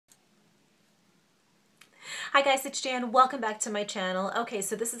Hi guys, it's Jan. Welcome back to my channel. Okay,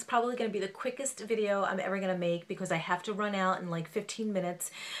 so this is probably going to be the quickest video I'm ever going to make because I have to run out in like 15 minutes.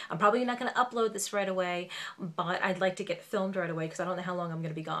 I'm probably not going to upload this right away, but I'd like to get filmed right away because I don't know how long I'm going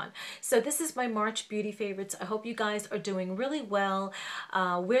to be gone. So this is my March beauty favorites. I hope you guys are doing really well.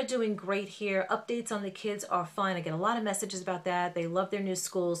 We're doing great here. Updates on the kids are fine. I get a lot of messages about that. They love their new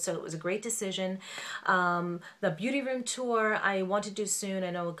schools, so it was a great decision. The beauty room tour I want to do soon. I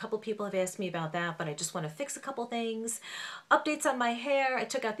know a couple people have asked me about that, but I just want to fix a couple things. Updates on my hair. I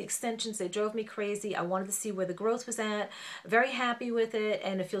took out the extensions. They drove me crazy. I wanted to see where the growth was at. Very happy with it,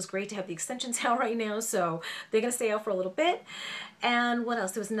 and it feels great to have the extensions out right now, so they're going to stay out for a little bit. And what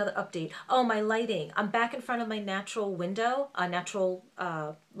else? There was another update. Oh, my lighting. I'm back in front of my natural window, natural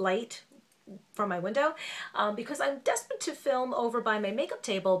light from my window because I'm desperate to film over by my makeup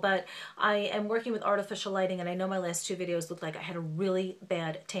table, but I am working with artificial lighting, and I know my last two videos looked like I had a really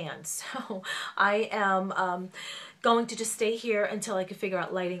bad tan, so I am going to just stay here until I can figure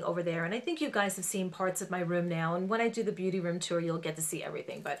out lighting over there. And I think you guys have seen parts of my room now, and when I do the beauty room tour you'll get to see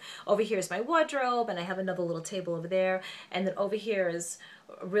everything. But over here is my wardrobe, and I have another little table over there, and then over here is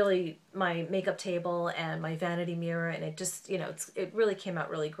really my makeup table and my vanity mirror, and it just, you know, it really came out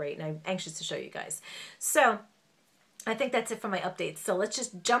really great, and I'm anxious to show you guys. So I think that's it for my updates. So let's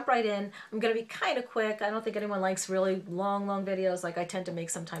just jump right in. I'm going to be kind of quick. I don't think anyone likes really long videos like I tend to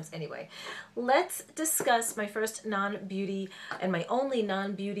make sometimes anyway. Let's discuss my first non-beauty and my only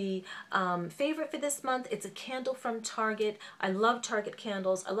non-beauty favorite for this month. It's a candle from Target. I love Target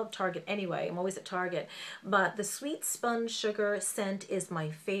candles. I love Target anyway. I'm always at Target. But the Sweet Spun Sugar scent is my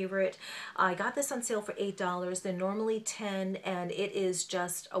favorite. I got this on sale for $8. They're normally $10, and it is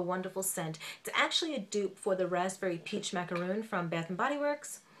just a wonderful scent. It's actually a dupe for the Raspberry Peach Macaroon from Bath & Body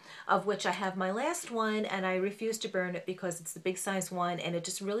Works, of which I have my last one, and I refuse to burn it because it's the big size one, and it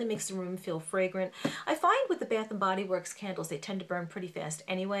just really makes the room feel fragrant. I find with the Bath & Body Works candles, they tend to burn pretty fast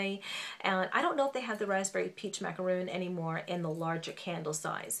anyway, and I don't know if they have the Raspberry Peach Macaroon anymore in the larger candle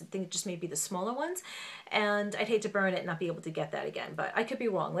size. I think it just may be the smaller ones, and I'd hate to burn it and not be able to get that again, but I could be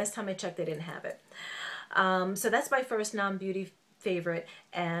wrong. Last time I checked, they didn't have it. So that's my first non-beauty favorite,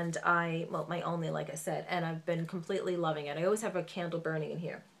 and well, my only, like I said, and I've been completely loving it. I always have a candle burning in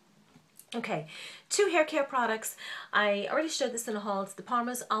here. Okay, two hair care products. I already showed this in a haul. It's the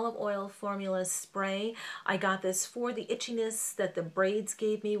Parma's Olive Oil Formula Spray. I got this for the itchiness that the braids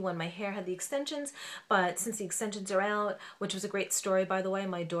gave me when my hair had the extensions, but since the extensions are out, which was a great story, by the way,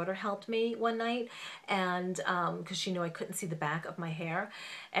 my daughter helped me one night, and because she knew I couldn't see the back of my hair,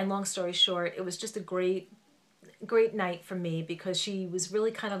 and long story short, it was just a great night for me because she was really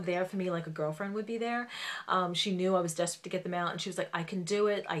kind of there for me like a girlfriend would be there. She knew I was desperate to get them out, and she was like, I can do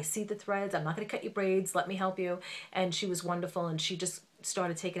it. I see the threads. I'm not going to cut your braids. Let me help you. And she was wonderful, and she just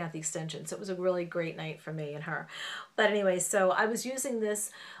started taking out the extensions. So it was a really great night for me and her. But anyway, so I was using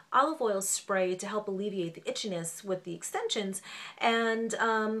this olive oil spray to help alleviate the itchiness with the extensions, and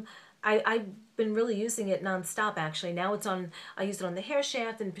I've been really using it nonstop actually. Now it's on, I use it on the hair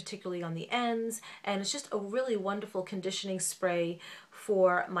shaft and particularly on the ends, and it's just a really wonderful conditioning spray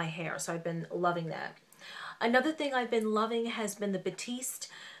for my hair. So I've been loving that. Another thing I've been loving has been the Batiste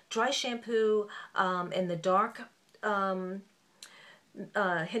dry shampoo in the dark hint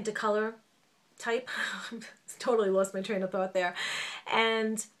of color type. Totally lost my train of thought there.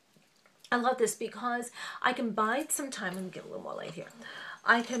 And I love this because I can bide some time. Let me get a little more light here.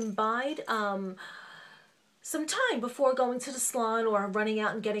 I can bide some time before going to the salon or running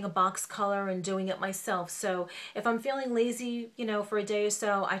out and getting a box color and doing it myself. So if I'm feeling lazy, you know, for a day or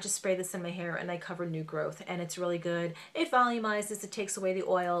so, I just spray this in my hair and I cover new growth, and it's really good. It volumizes, it takes away the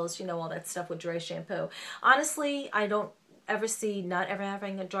oils, you know, all that stuff with dry shampoo. Honestly, I don't ever see not ever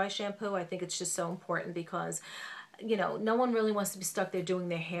having a dry shampoo. I think it's just so important because, you know, no one really wants to be stuck there doing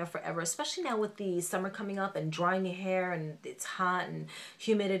their hair forever, especially now with the summer coming up and drying your hair and it's hot and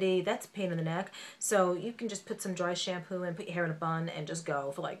humidity. That's a pain in the neck. So you can just put some dry shampoo and put your hair in a bun and just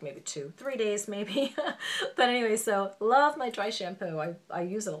go for like maybe 2-3 days maybe. But anyway, so love my dry shampoo. I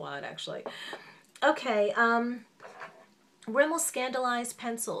use it a lot actually. Okay, Rimmel Scandaleyes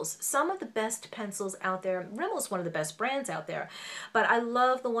pencils. Some of the best pencils out there. Rimmel's one of the best brands out there, but I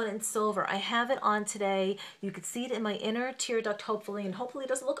love the one in silver. I have it on today. You can see it in my inner tear duct, hopefully, and hopefully it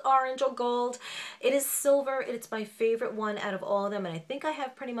doesn't look orange or gold. It is silver. It's my favorite one out of all of them, and I think I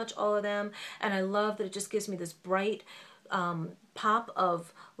have pretty much all of them, and I love that it just gives me this bright pop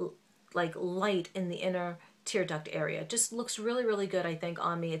of like light in the inner tear duct area. It just looks really, really good, I think,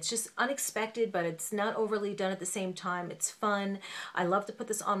 on me. It's just unexpected, but it's not overly done at the same time. It's fun. I love to put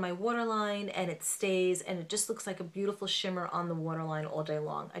this on my waterline, and it stays, and it just looks like a beautiful shimmer on the waterline all day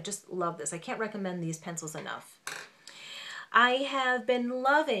long. I just love this. I can't recommend these pencils enough. I have been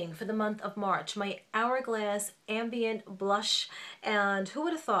loving, for the month of March, my Hourglass Ambient Blush, and who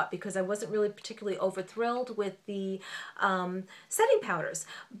would have thought, because I wasn't really particularly over thrilled with the setting powders,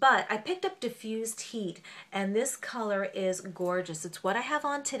 but I picked up Diffused Heat, and this color is gorgeous. It's what I have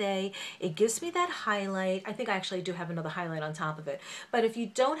on today. It gives me that highlight. I think I actually do have another highlight on top of it, but if you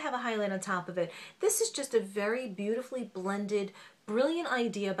don't have a highlight on top of it, this is just a very beautifully blended, brilliant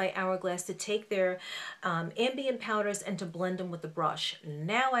idea by Hourglass to take their ambient powders and to blend them with the brush.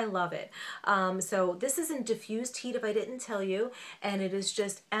 Now I love it. So this is in Diffused Heat, if I didn't tell you, and it is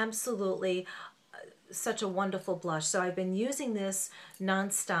just absolutely such a wonderful blush. So I've been using this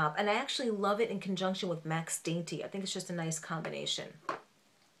nonstop, and I actually love it in conjunction with MAC's Dainty. I think it's just a nice combination.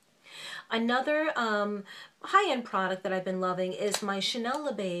 Another high-end product that I've been loving is my Chanel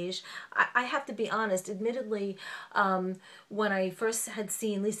Les Beiges. I have to be honest, admittedly, when I first had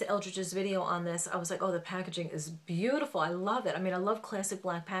seen Lisa Eldridge's video on this, I was like, oh, the packaging is beautiful. I love it. I mean, I love classic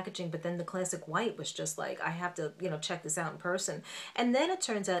black packaging, but then the classic white was just like, I have to, you know, check this out in person. And then it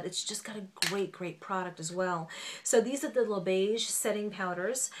turns out it's just got a great, great product as well. So these are the Les Beiges setting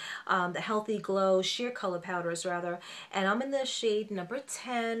powders, the Healthy Glow sheer color powders, rather. And I'm in the shade number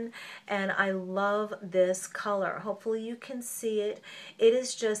 10, and I love this color. Hopefully you can see it. It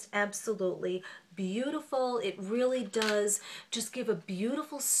is just absolutely beautiful. It really does just give a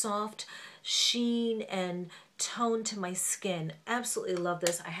beautiful soft sheen and tone to my skin. Absolutely love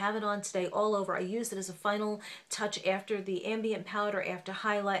this. I have it on today all over. I used it as a final touch after the ambient powder, after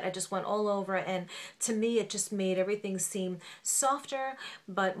highlight. I just went all over, and to me it just made everything seem softer,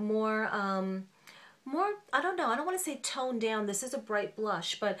 but more I don't know, I don't want to say toned down. This is a bright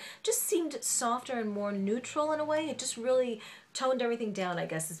blush, but just seemed softer and more neutral in a way. It just really toned everything down, I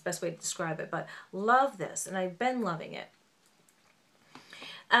guess is the best way to describe it. But love this, and I've been loving it.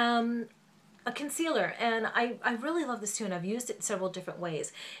 A concealer, and I really love this too, and I've used it in several different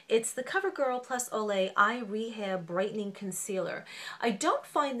ways. It's the Covergirl plus Olay Eye Rehab Brightening Concealer. I don't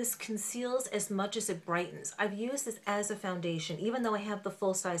find this conceals as much as it brightens. I've used this as a foundation, even though I have the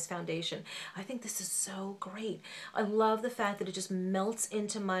full-size foundation. I think this is so great. I love the fact that it just melts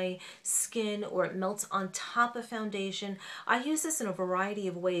into my skin, or it melts on top of foundation. I use this in a variety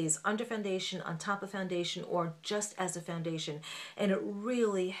of ways, under foundation, on top of foundation, or just as a foundation, and it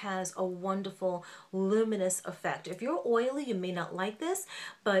really has a wonderful luminous effect. If you're oily, you may not like this,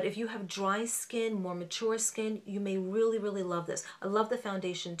 but if you have dry skin, more mature skin, you may really, really love this. I love the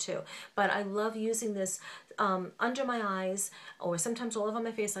foundation too, but I love using this under my eyes, or sometimes all over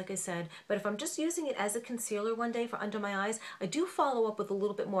my face, like I said. But if I'm just using it as a concealer one day for under my eyes, I do follow up with a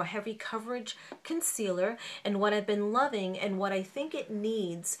little bit more heavy coverage concealer. And what I've been loving, and what I think it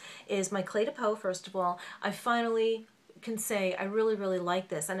needs, is my Cle de Peau. First of all, I finally can say I really, really like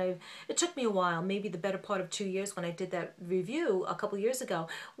this, and it took me a while, maybe the better part of 2 years, when I did that review a couple years ago,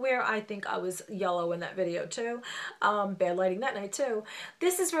 where I think I was yellow in that video too. Bad lighting that night too.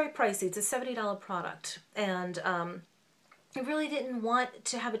 This is very pricey. It's a $70 product, and I really didn't want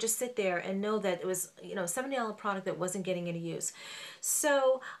to have it just sit there and know that it was, you know, a $70 product that wasn't getting any use.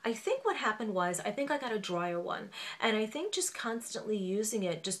 So I think what happened was, I think I got a drier one, and I think just constantly using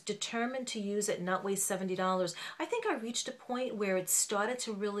it, just determined to use it, not waste $70, I think I reached a point where it started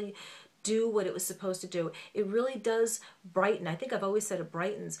to really do what it was supposed to do. It really does brighten. I think I've always said it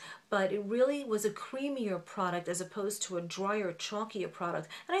brightens, but it really was a creamier product as opposed to a drier, chalkier product.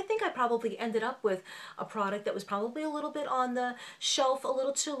 And I think I probably ended up with a product that was probably a little bit on the shelf a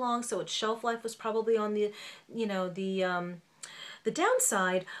little too long, so its shelf life was probably on the, you know, the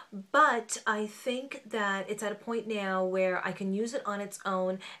downside, but I think that it's at a point now where I can use it on its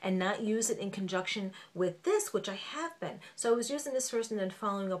own and not use it in conjunction with this, which I have been. So I was using this first and then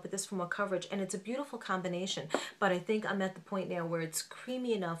following up with this for more coverage, and it's a beautiful combination, but I think I'm at the point now where it's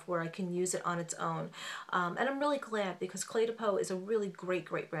creamy enough where I can use it on its own. And I'm really glad, because Cle de Peau is a really great,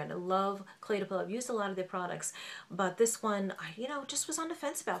 great brand. I love Cle de Peau. I've used a lot of their products, but this one, you know, just was on the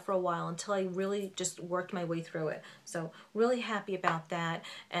fence about for a while until I really just worked my way through it. So really happy about that,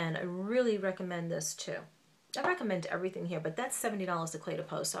 and I really recommend this too. I recommend everything here, but that's $70 to Cle de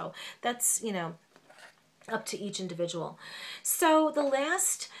Peau, so that's, you know, up to each individual. So the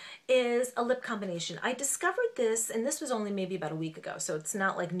last is a lip combination. I discovered this, and this was only maybe about a week ago, so it's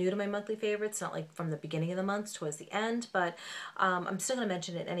not like new to my monthly favorites, not like from the beginning of the month towards the end, but I'm still going to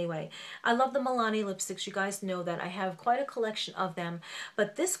mention it anyway. I love the Milani lipsticks. You guys know that I have quite a collection of them,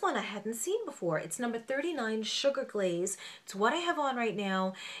 but this one I hadn't seen before. It's number 39 Sugar Glaze. It's what I have on right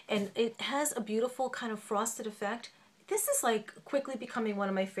now, and it has a beautiful kind of frosted effect. This is like quickly becoming one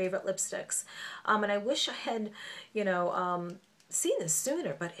of my favorite lipsticks, and I wish I had, you know, seen this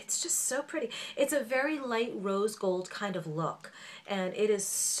sooner, but it's just so pretty. It's a very light rose gold kind of look, and it is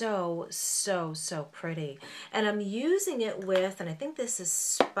so, so, so pretty. And I'm using it with, and I think this is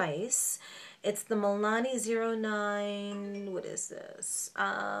Spice. It's the Milani 09, what is this?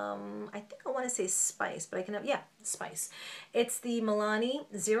 I think I want to say Spice, but I can have, yeah, Spice. It's the Milani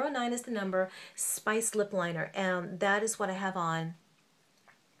 09 is the number, Spice lip liner, and that is what I have on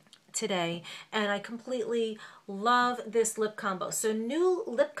today, and I completely love this lip combo. So new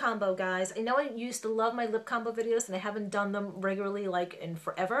lip combo, guys. I know I used to love my lip combo videos, and I haven't done them regularly like in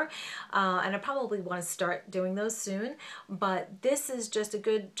forever, and I probably want to start doing those soon, but this is just a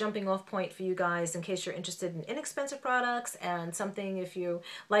good jumping off point for you guys in case you're interested in inexpensive products and something if you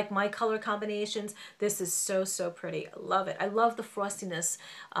like my color combinations. This is so, so pretty. I love it. I love the frostiness,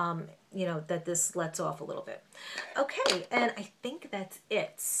 you know, that this lets off a little bit. Okay, and I think that's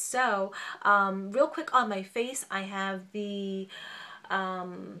it. So real quick on my face, I have the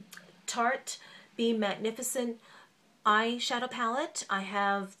Tarte Be MATTEnificent eyeshadow palette. I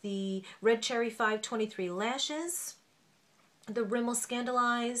have the Red Cherry 523 lashes, the Rimmel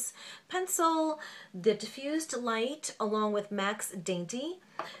Scandaleyes pencil, the Diffused light along with MAC's Dainty,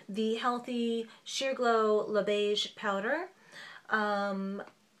 the Healthy Sheer Glow Les Beiges powder.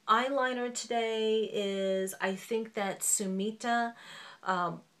 Eyeliner today is, I think that Sumita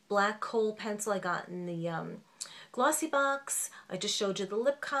black coal pencil I got in the glossy box. I just showed you the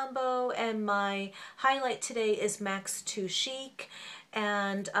lip combo, and my highlight today is MAC's Too Chic.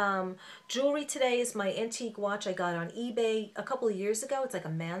 And jewelry today is my antique watch I got on eBay a couple of years ago. It's like a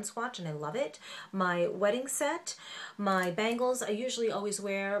man's watch, and I love it. My wedding set, my bangles I usually always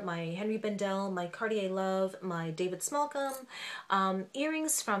wear, my Henri Bendel, my Cartier Love, my David Smallcomb,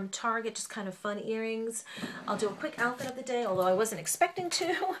 earrings from Target, just kind of fun earrings. I'll do a quick outfit of the day, although I wasn't expecting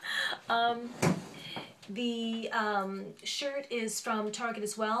to. The shirt is from Target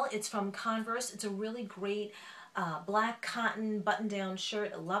as well. It's from Converse. It's a really great black cotton button-down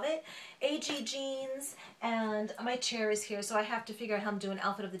shirt. I love it. AG jeans, and my chair is here, so I have to figure out how I'm doing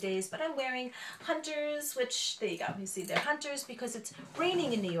outfit of the days, but I'm wearing Hunters, which, there you go, you see they're Hunters because it's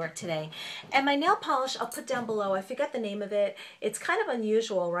raining in New York today. And my nail polish I'll put down below. I forget the name of it. It's kind of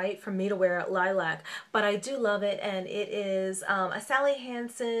unusual, right, for me to wear lilac, but I do love it, and it is a Sally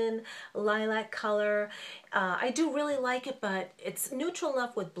Hansen lilac color. I do really like it, but it's neutral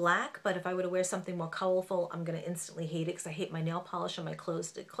enough with black, but if I were to wear something more colorful, I'm going to instantly hate it because I hate my nail polish and my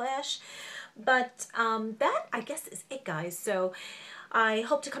clothes to clash. But that, I guess, is it, guys. So I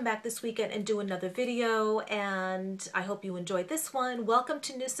hope to come back this weekend and do another video, and I hope you enjoyed this one. Welcome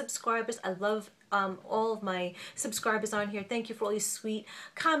to new subscribers. I love all of my subscribers on here. Thank you for all your sweet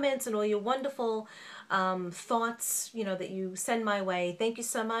comments and all your wonderful thoughts, you know, that you send my way. Thank you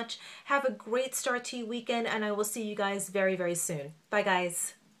so much. Have a great start to your weekend, and I will see you guys very, very soon. Bye,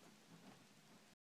 guys.